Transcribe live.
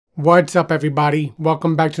What's up everybody?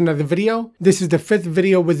 Welcome back to another video. This is the 5th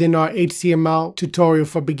video within our HTML tutorial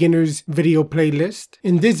for beginners video playlist.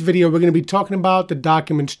 In this video, we're going to be talking about the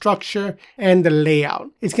document structure and the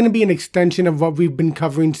layout. It's going to be an extension of what we've been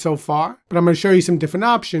covering so far, but I'm going to show you some different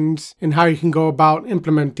options and how you can go about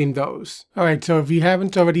implementing those. Alright, so if you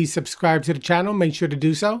haven't already subscribed to the channel, make sure to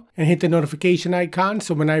do so and hit the notification icon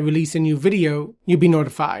so when I release a new video, you'll be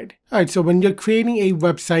notified. Alright, so when you're creating a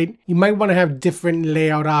website, you might want to have different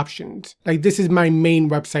layout options. Like this is my main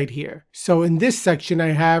website here. So in this section,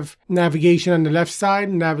 I have navigation on the left side,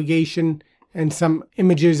 navigation and some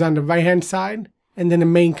images on the right hand side, and then the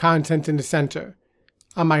main content in the center.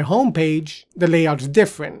 On my home page, the layout's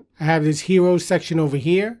different. I have this heroes section over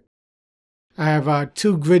here. I have a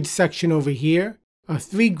 2 grid section over here, a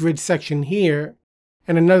 3 grid section here,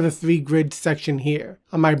 and another 3 grid section here.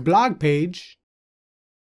 On my blog page,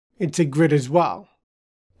 it's a grid as well.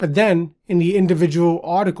 But then in the individual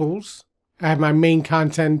articles, I have my main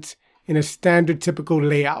content in a standard typical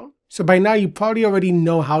layout. So by now you probably already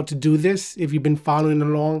know how to do this if you've been following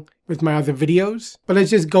along with my other videos. But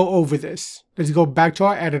let's just go over this. Let's go back to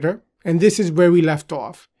our editor, and this is where we left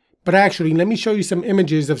off. But actually, let me show you some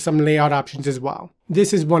images of some layout options as well.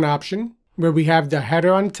 This is one option where we have the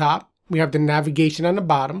header on top. We have the navigation on the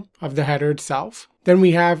bottom of the header itself. Then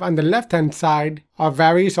we have on the left-hand side our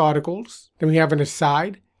various articles. Then we have an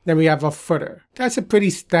aside. Then we have a footer. That's a pretty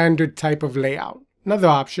standard type of layout. Another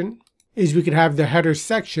option is we could have the header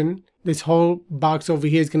section. This whole box over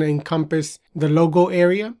here is going to encompass the logo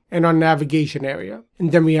area and our navigation area.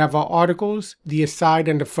 And then we have our articles, the aside,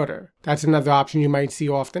 and the footer. That's another option you might see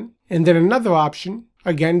often. And then another option,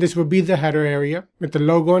 again, this will be the header area with the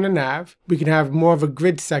logo and the nav. We can have more of a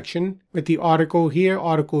grid section with the article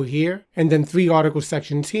here, and then 3 article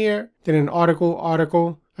sections here, then an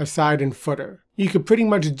article, aside, and footer. You could pretty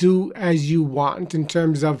much do as you want in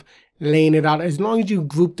terms of laying it out as long as you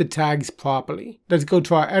group the tags properly. Let's go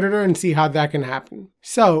to our editor and see how that can happen.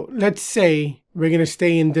 So let's say we're going to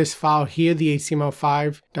stay in this file here, the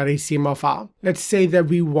HTML5.html file. Let's say that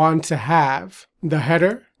we want to have the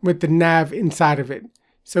header with the nav inside of it.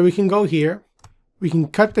 So we can go here, we can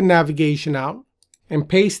cut the navigation out and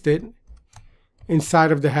paste it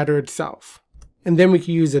inside of the header itself. And then we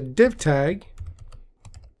can use a div tag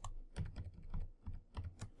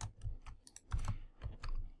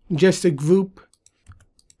just to group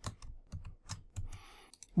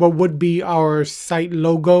what would be our site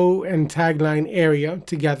logo and tagline area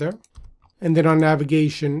together. And then our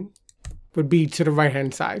navigation would be to the right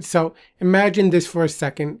hand side. So imagine this for a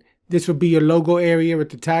second. This would be your logo area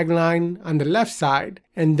with the tagline on the left side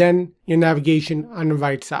and then your navigation on the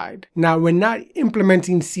right side. Now we're not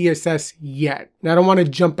implementing CSS yet. Now I don't want to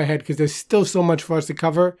jump ahead because there's still so much for us to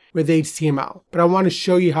cover with HTML. But I want to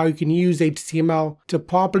show you how you can use HTML to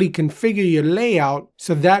properly configure your layout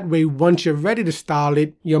so that way once you're ready to style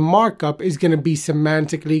it, your markup is going to be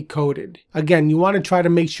semantically coded. Again, you want to try to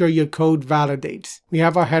make sure your code validates. We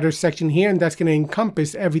have our header section here and that's going to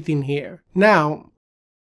encompass everything here. Now,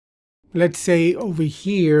 let's say over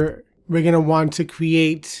here, we're going to want to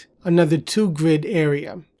create another 2 grid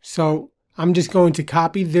area. So I'm just going to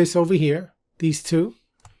copy this over here, these two.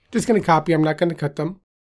 Just going to copy, I'm not going to cut them.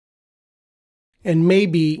 And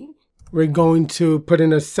maybe we're going to put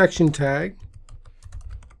in a section tag.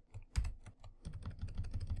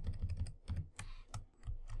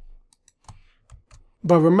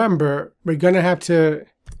 But remember, we're going to have to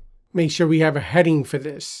make sure we have a heading for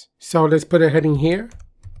this. So let's put a heading here.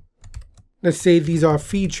 Let's say these are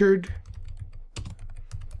featured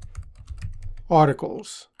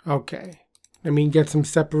articles. Okay, let me get some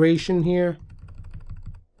separation here.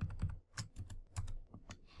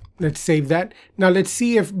 Let's save that. Now let's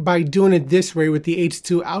see if by doing it this way with the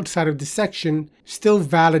H2 outside of the section still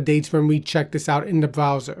validates when we check this out in the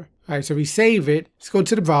browser. All right, so we save it. Let's go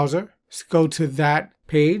to the browser. Let's go to that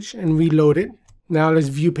page and reload it. Now let's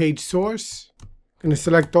view page source. I'm going to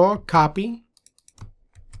select all, copy,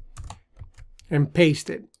 and paste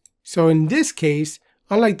it. So in this case,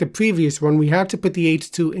 unlike the previous one, we have to put the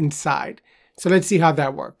H2 inside. So let's see how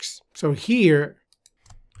that works. So here,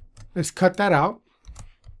 let's cut that out,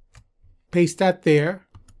 paste that there,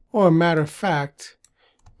 or a matter of fact,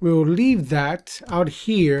 we'll leave that out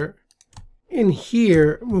here. In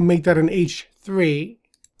here, we'll make that an H3.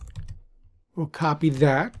 We'll copy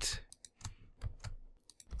that.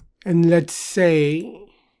 And let's say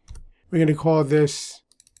we're going to call this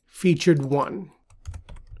featured 1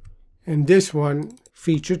 and this one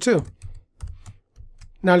featured 2.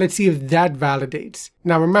 Now let's see if that validates.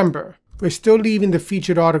 Now remember, we're still leaving the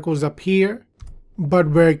featured articles up here,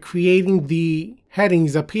 but we're creating the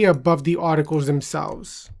headings up here above the articles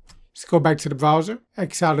themselves. Let's go back to the browser,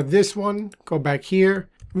 X out of this one, go back here,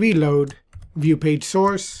 reload, view page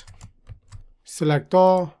source, select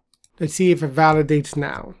all. Let's see if it validates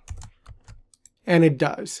now. And it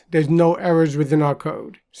does. There's no errors within our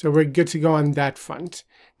code. So we're good to go on that front.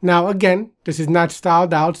 Now again, this is not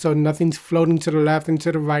styled out, so nothing's floating to the left and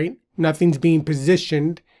to the right. Nothing's being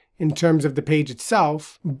positioned in terms of the page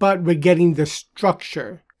itself, but we're getting the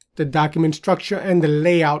structure, the document structure and the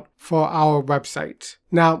layout for our website.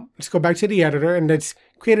 Now let's go back to the editor and let's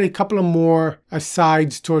create a couple of more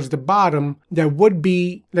asides towards the bottom that would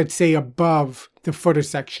be, let's say, above the footer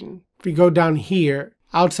section. If we go down here,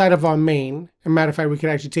 outside of our main, as a matter of fact, we could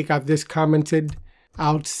actually take out this commented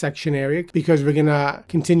out section area because we're gonna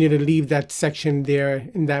continue to leave that section there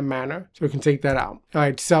in that manner. So we can take that out. All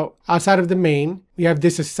right, so outside of the main, we have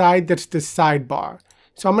this aside that's the sidebar.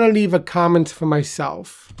 So I'm gonna leave a comment for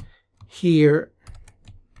myself here.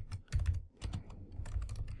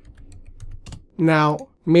 Now,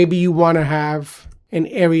 maybe you wanna have an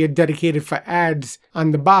area dedicated for ads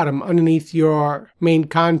on the bottom underneath your main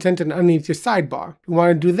content and underneath your sidebar. If you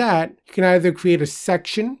want to do that, you can either create a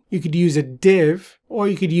section, you could use a div, or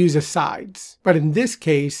you could use asides. But in this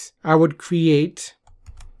case, I would create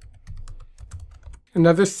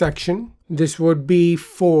another section. This would be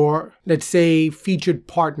for, let's say, featured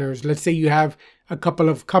partners. Let's say you have a couple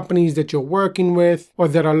of companies that you're working with or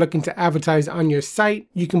that are looking to advertise on your site.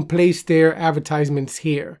 You can place their advertisements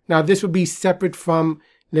here. Now this would be separate from,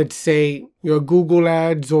 let's say, your Google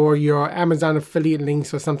ads or your Amazon affiliate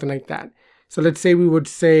links or something like that. So let's say we would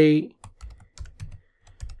say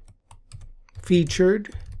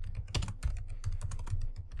featured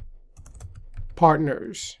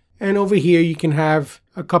partners. And over here you can have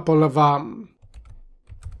a couple of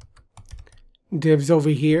divs over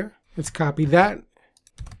here. Let's copy that.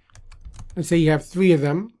 Let's say you have 3 of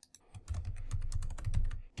them.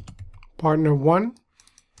 Partner 1,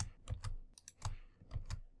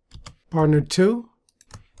 partner 2,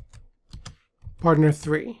 partner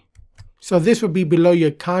 3. So this would be below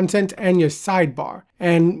your content and your sidebar.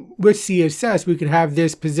 And with CSS, we could have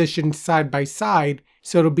this positioned side by side.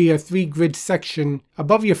 So it'll be a 3-grid section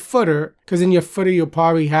above your footer, because in your footer, you'll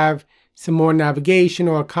probably have some more navigation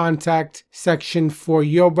or a contact section for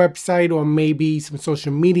your website, or maybe some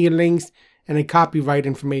social media links and a copyright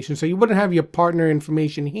information. So you wouldn't have your partner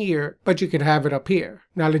information here, but you could have it up here.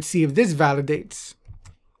 Now let's see if this validates.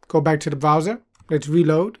 Go back to the browser. Let's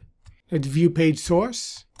reload. Let's view page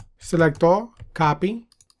source. Select all. Copy.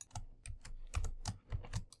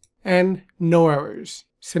 And no errors.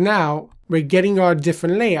 So now we're getting our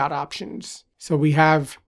different layout options. So we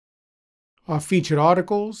have our featured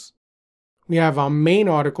articles. We have our main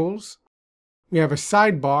articles, we have a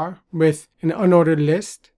sidebar with an unordered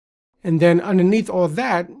list, and then underneath all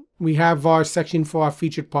that, we have our section for our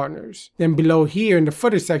featured partners. Then below here in the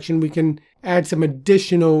footer section, we can add some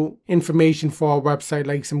additional information for our website,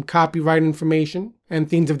 like some copyright information and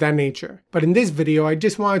things of that nature. But in this video, I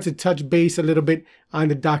just wanted to touch base a little bit on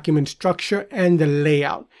the document structure and the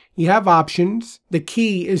layout. You have options. The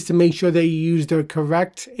key is to make sure that you use the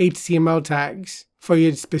correct HTML tags for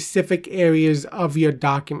your specific areas of your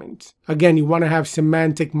document. Again, you want to have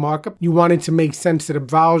semantic markup. You want it to make sense to the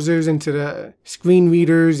browsers and to the screen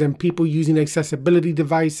readers and people using accessibility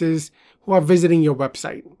devices who are visiting your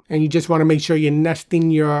website. And you just want to make sure you're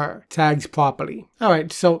nesting your tags properly. All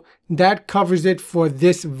right, so that covers it for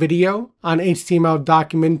this video on HTML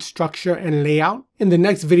document structure and layout. In the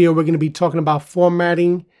next video, we're going to be talking about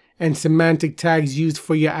formatting and semantic tags used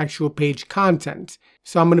for your actual page content.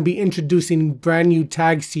 So I'm going to be introducing brand new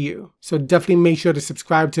tags to you. So definitely make sure to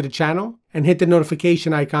subscribe to the channel and hit the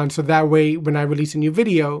notification icon so that way when I release a new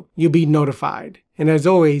video, you'll be notified. And as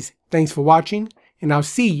always, thanks for watching, and I'll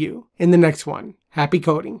see you in the next one. Happy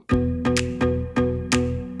coding.